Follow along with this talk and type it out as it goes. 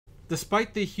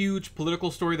Despite the huge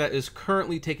political story that is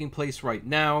currently taking place right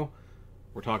now,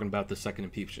 we're talking about the second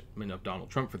impeachment of Donald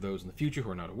Trump for those in the future who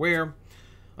are not aware.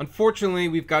 Unfortunately,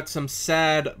 we've got some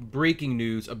sad breaking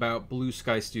news about Blue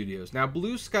Sky Studios. Now,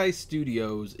 Blue Sky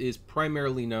Studios is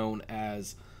primarily known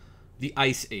as the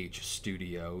Ice Age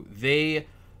studio. They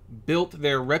built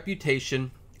their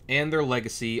reputation and their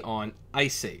legacy on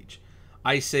Ice Age.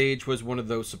 Ice Age was one of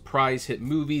those surprise hit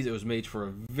movies. It was made for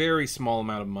a very small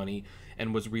amount of money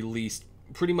and was released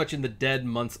pretty much in the dead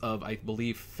months of, I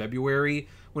believe, February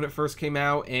when it first came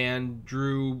out, and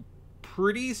drew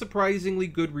pretty surprisingly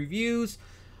good reviews,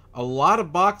 a lot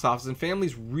of box office, and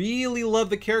families really love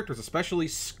the characters, especially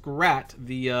Scrat,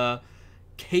 the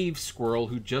cave squirrel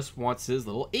who just wants his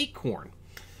little acorn.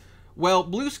 Well,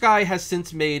 Blue Sky has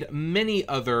since made many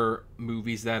other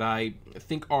movies that I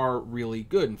think are really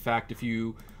good. In fact, if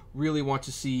you really want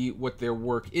to see what their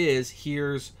work is,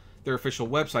 here's their official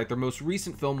website. Their most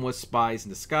recent film was Spies in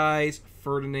Disguise,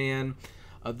 Ferdinand,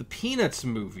 the Peanuts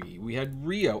movie. We had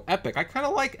Rio, Epic. I kind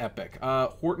of like Epic.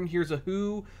 Horton Hears a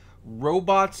Who,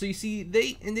 Robots. So you see,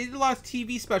 they did a lot of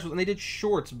TV specials, and they did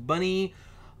shorts. Bunny,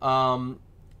 a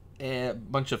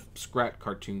bunch of Scrat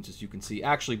cartoons, as you can see.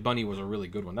 Actually, Bunny was a really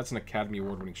good one. That's an Academy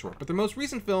Award-winning short. But their most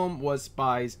recent film was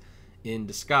Spies in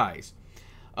Disguise.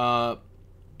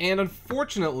 And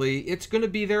unfortunately, it's going to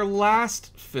be their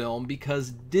last film because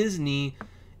Disney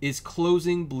is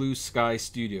closing Blue Sky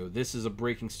Studio. This is a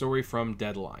breaking story from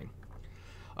Deadline.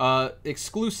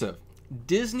 Exclusive.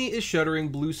 Disney is shuttering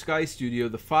Blue Sky Studio,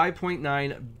 the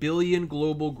 $5.9 billion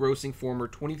global grossing former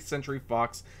 20th Century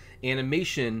Fox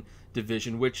animation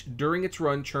division, which during its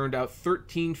run churned out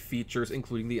 13 features,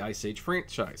 including the Ice Age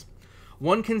franchise.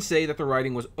 One can say that the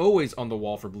writing was always on the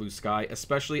wall for Blue Sky,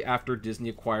 especially after Disney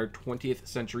acquired 20th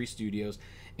Century Studios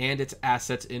and its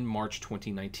assets in March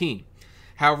 2019.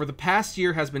 However, the past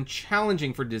year has been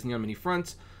challenging for Disney on many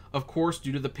fronts, of course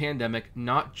due to the pandemic,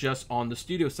 not just on the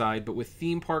studio side, but with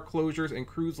theme park closures and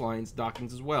cruise lines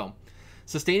dockings as well.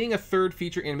 Sustaining a third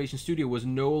feature animation studio was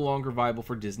no longer viable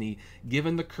for Disney,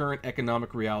 given the current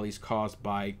economic realities caused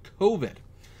by COVID.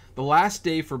 The last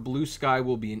day for Blue Sky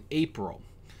will be in April.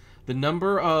 The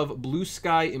number of Blue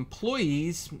Sky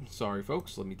employees, sorry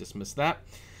folks, let me dismiss that,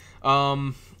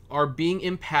 are being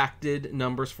impacted,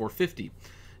 numbers 450.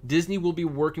 Disney will be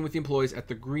working with the employees at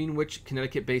the Greenwich,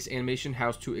 Connecticut-based animation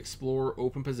house to explore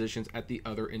open positions at the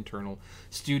other internal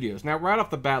studios. Now, right off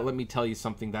the bat, let me tell you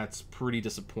something that's pretty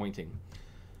disappointing.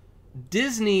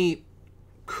 Disney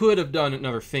could have done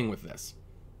another thing with this.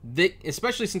 They,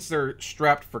 especially since they're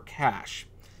strapped for cash.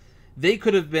 They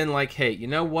could have been like, hey, you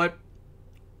know what?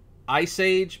 Ice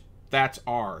Age, that's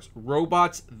ours.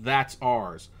 Robots, that's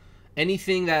ours.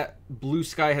 Anything that Blue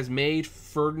Sky has made,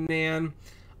 Ferdinand,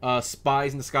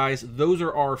 Spies in Disguise, those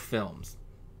are our films.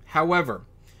 However,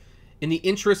 in the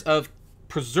interest of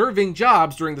preserving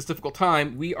jobs during this difficult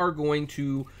time, we are going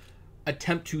to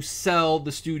attempt to sell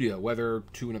the studio, whether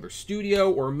to another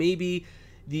studio or maybe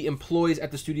the employees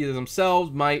at the studio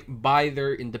themselves might buy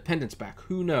their independence back.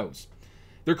 Who knows?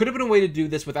 There could have been a way to do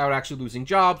this without actually losing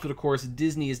jobs, but of course,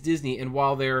 Disney is Disney, and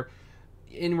while they're,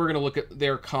 and we're going to look at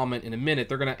their comment in a minute,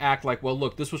 they're going to act like, well,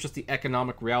 look, this was just the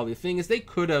economic reality. The thing is, they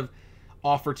could have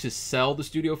offered to sell the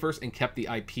studio first and kept the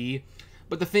IP,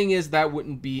 but the thing is, that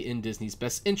wouldn't be in Disney's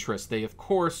best interest. They, of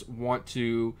course, want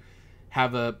to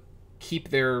keep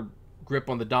their grip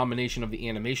on the domination of the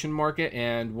animation market,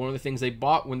 and one of the things they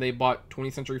bought when they bought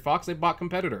 20th Century Fox, they bought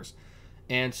competitors.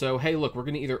 And so, hey, look, we're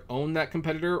going to either own that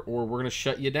competitor or we're going to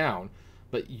shut you down,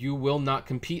 but you will not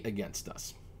compete against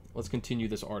us. Let's continue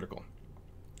this article.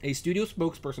 A studio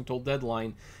spokesperson told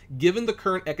Deadline, given the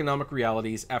current economic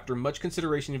realities, after much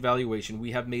consideration and evaluation,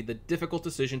 we have made the difficult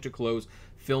decision to close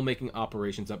filmmaking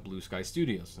operations at Blue Sky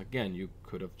Studios. Again, you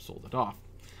could have sold it off.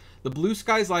 The Blue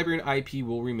Skies library and IP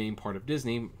will remain part of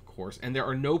Disney, of course, and there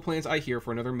are no plans, I hear,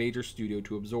 for another major studio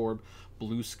to absorb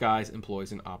Blue Sky's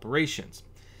employees and operations.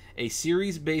 A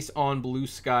series based on Blue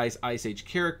Sky's Ice Age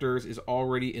characters is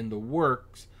already in the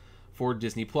works for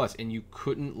Disney Plus, and you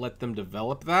couldn't let them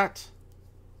develop that?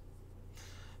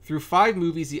 Through 5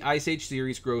 movies, the Ice Age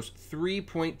series grossed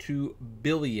 $3.2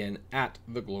 billion at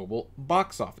the global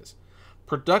box office.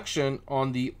 Production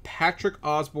on the Patrick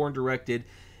Osborne-directed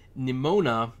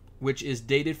Nimona, which is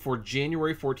dated for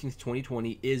January 14th,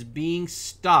 2020, is being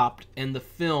stopped, and the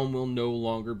film will no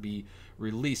longer be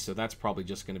released, so that's probably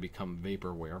just going to become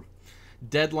vaporware.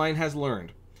 Deadline has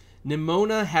learned.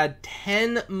 Nimona had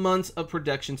 10 months of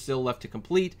production still left to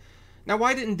complete. Now,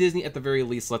 why didn't Disney at the very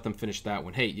least let them finish that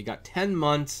one? Hey, you got 10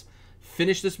 months,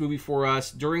 finish this movie for us.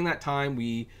 During that time,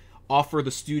 we offer the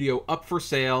studio up for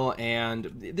sale, and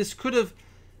this could have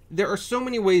there are so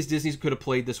many ways Disney could have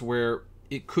played this where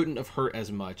it couldn't have hurt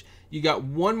as much. You got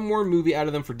one more movie out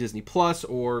of them for Disney Plus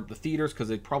or the theaters, because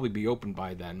they'd probably be open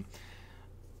by then.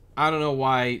 I don't know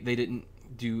why they didn't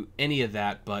do any of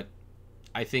that, but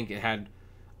I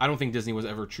don't think Disney was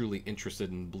ever truly interested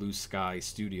in Blue Sky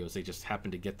Studios. They just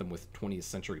happened to get them with 20th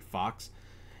Century Fox.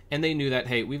 And they knew that,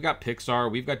 hey, we've got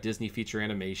Pixar, we've got Disney feature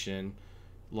animation.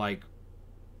 Like,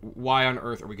 why on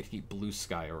earth are we going to keep Blue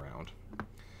Sky around?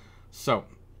 So,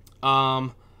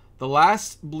 the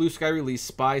last Blue Sky release,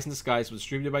 Spies in Disguise, was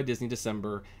distributed by Disney in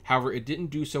December. However, it didn't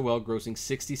do so well, grossing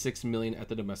 $66 million at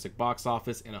the domestic box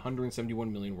office and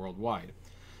 $171 million worldwide.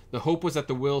 The hope was that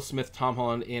the Will Smith, Tom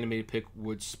Holland animated pick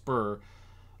would spur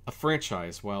a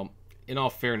franchise. Well, in all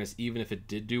fairness, even if it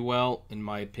did do well, in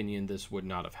my opinion, this would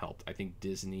not have helped. I think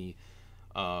Disney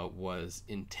was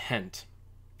intent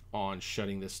on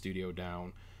shutting this studio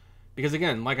down. Because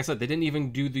again, like I said, they didn't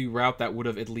even do the route that would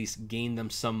have at least gained them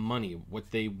some money.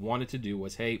 What they wanted to do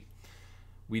was, hey,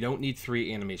 we don't need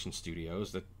 3 animation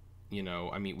studios. That,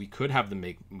 I mean, we could have them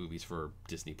make movies for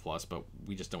Disney Plus, but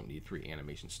we just don't need 3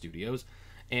 animation studios.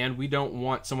 And we don't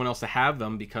want someone else to have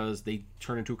them because they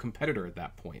turn into a competitor at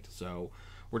that point. So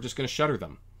we're just going to shutter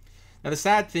them. Now, the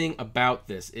sad thing about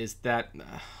this is that,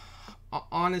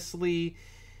 honestly,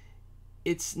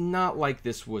 it's not like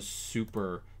this was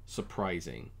super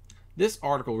surprising. This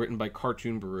article, written by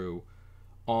Cartoon Brew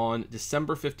on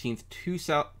December 15th,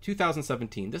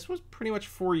 2017, this was pretty much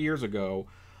 4 years ago.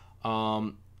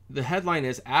 The headline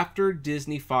is, After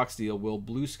Disney Fox Deal, Will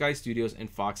Blue Sky Studios and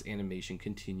Fox Animation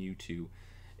Continue to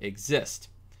Exist?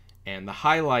 And the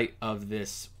highlight of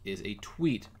this is a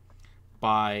tweet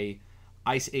by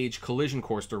Ice Age Collision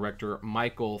Course director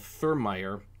Michael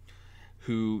Thurmeyer,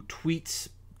 who tweets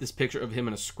this picture of him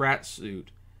in a Scrat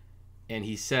suit, and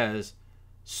he says,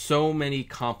 "So many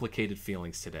complicated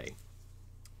feelings today."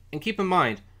 And keep in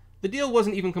mind, the deal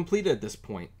wasn't even completed at this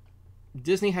point.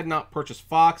 Disney had not purchased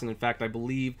Fox, and in fact, I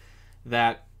believe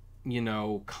that,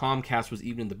 Comcast was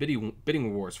even in the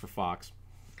bidding wars for Fox.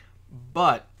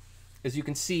 But, as you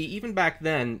can see, even back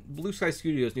then, Blue Sky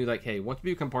Studios knew, like, hey, once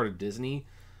we become part of Disney,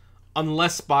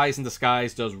 unless Spies in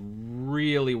Disguise does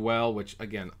really well, which,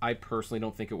 again, I personally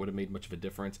don't think it would have made much of a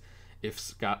difference. If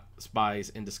Spies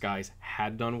in Disguise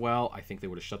had done well, I think they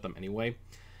would have shut them anyway.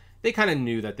 They kind of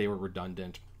knew that they were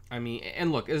redundant. I mean,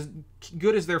 and look, as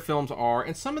good as their films are,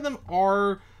 and some of them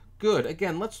are good.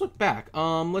 Again, let's look back.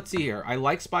 Let's see here. I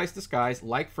like Spies in Disguise,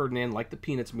 like Ferdinand, like the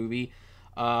Peanuts movie.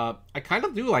 I kind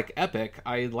of do like Epic.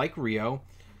 I like Rio.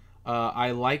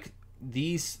 I like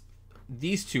these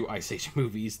 2 Ice Age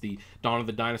movies, the Dawn of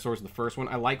the Dinosaurs, the first one.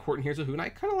 I like Horton Hears a Who, and I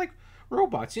kind of like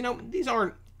Robots. These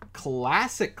aren't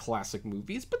classic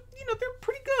movies, but they're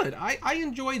pretty good. I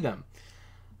enjoy them.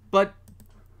 But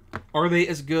are they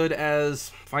as good as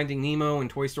Finding Nemo and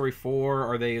Toy Story 4?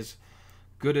 Are they as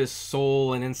good as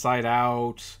Soul and Inside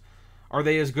Out? Are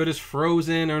they as good as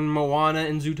Frozen and Moana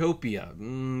and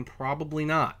Zootopia? Probably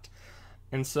not.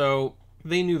 And so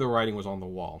they knew the writing was on the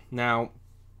wall. Now,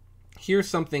 here's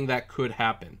something that could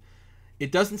happen.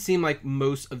 It doesn't seem like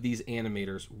most of these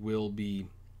animators will be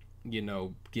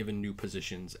given new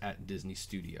positions at Disney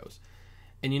Studios.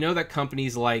 And that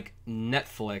companies like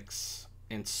Netflix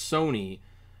and Sony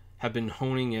have been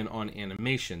honing in on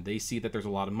animation. They see that there's a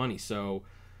lot of money. So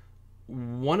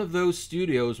one of those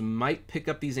studios might pick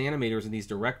up these animators and these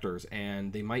directors,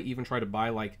 and they might even try to buy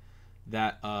like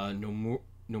that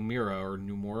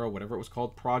Nomura, whatever it was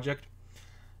called, project.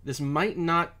 This might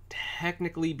not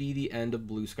technically be the end of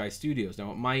Blue Sky Studios.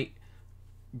 Now, it might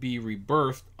be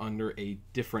rebirthed under a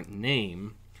different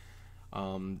name.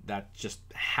 That just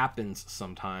happens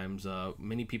sometimes.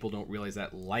 Many people don't realize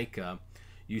that Laika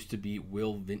used to be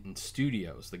Will Vinton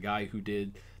Studios, the guy who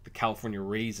did the California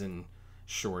Raisin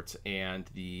shorts and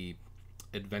the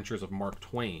Adventures of Mark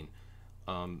Twain.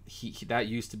 That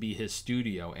used to be his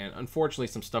studio, and unfortunately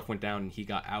some stuff went down and he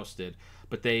got ousted,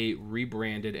 but they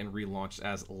rebranded and relaunched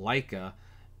as Laika,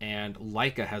 and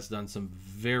Laika has done some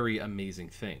very amazing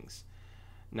things.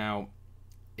 Now,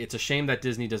 it's a shame that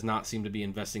Disney does not seem to be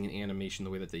investing in animation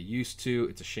the way that they used to.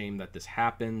 It's a shame that this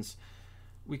happens.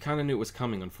 We kind of knew it was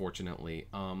coming, unfortunately.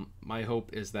 My hope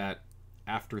is that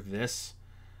after this,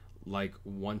 like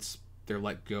once they're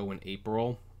let go in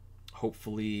April,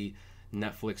 hopefully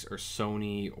Netflix or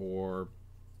Sony or,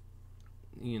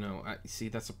 see,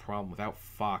 that's a problem. Without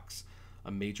Fox,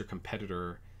 a major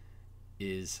competitor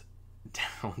is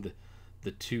down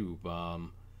the tube.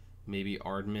 Maybe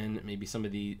Aardman,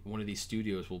 maybe one of these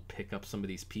studios will pick up some of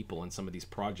these people and some of these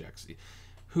projects.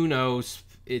 Who knows?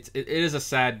 It is a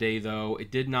sad day, though.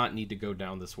 It did not need to go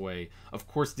down this way. Of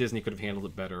course, Disney could have handled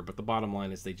it better, but the bottom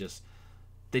line is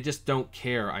They just don't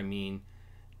care, I mean.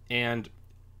 And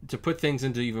to put things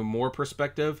into even more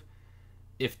perspective,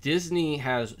 if Disney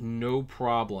has no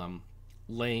problem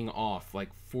laying off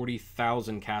like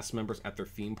 40,000 cast members at their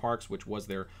theme parks, which was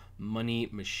their money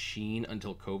machine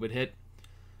until COVID hit,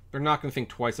 they're not going to think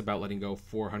twice about letting go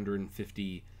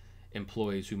 450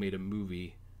 employees who made a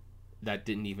movie that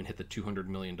didn't even hit the $200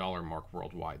 million mark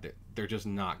worldwide. They're just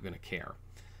not going to care.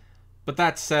 But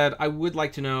that said, I would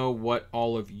like to know what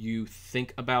all of you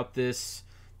think about this.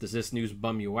 Does this news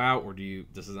bum you out, or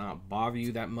does it not bother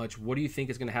you that much? What do you think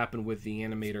is going to happen with the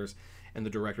animators and the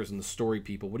directors and the story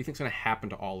people? What do you think is going to happen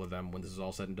to all of them when this is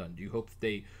all said and done? Do you hope that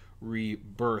they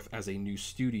rebirth as a new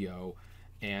studio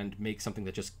and make something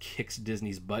that just kicks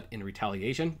Disney's butt in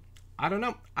retaliation? I don't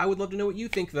know. I would love to know what you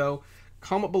think, though.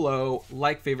 Comment below,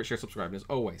 like, favorite, share, subscribe, and as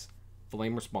always,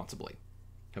 flame responsibly.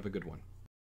 Have a good one.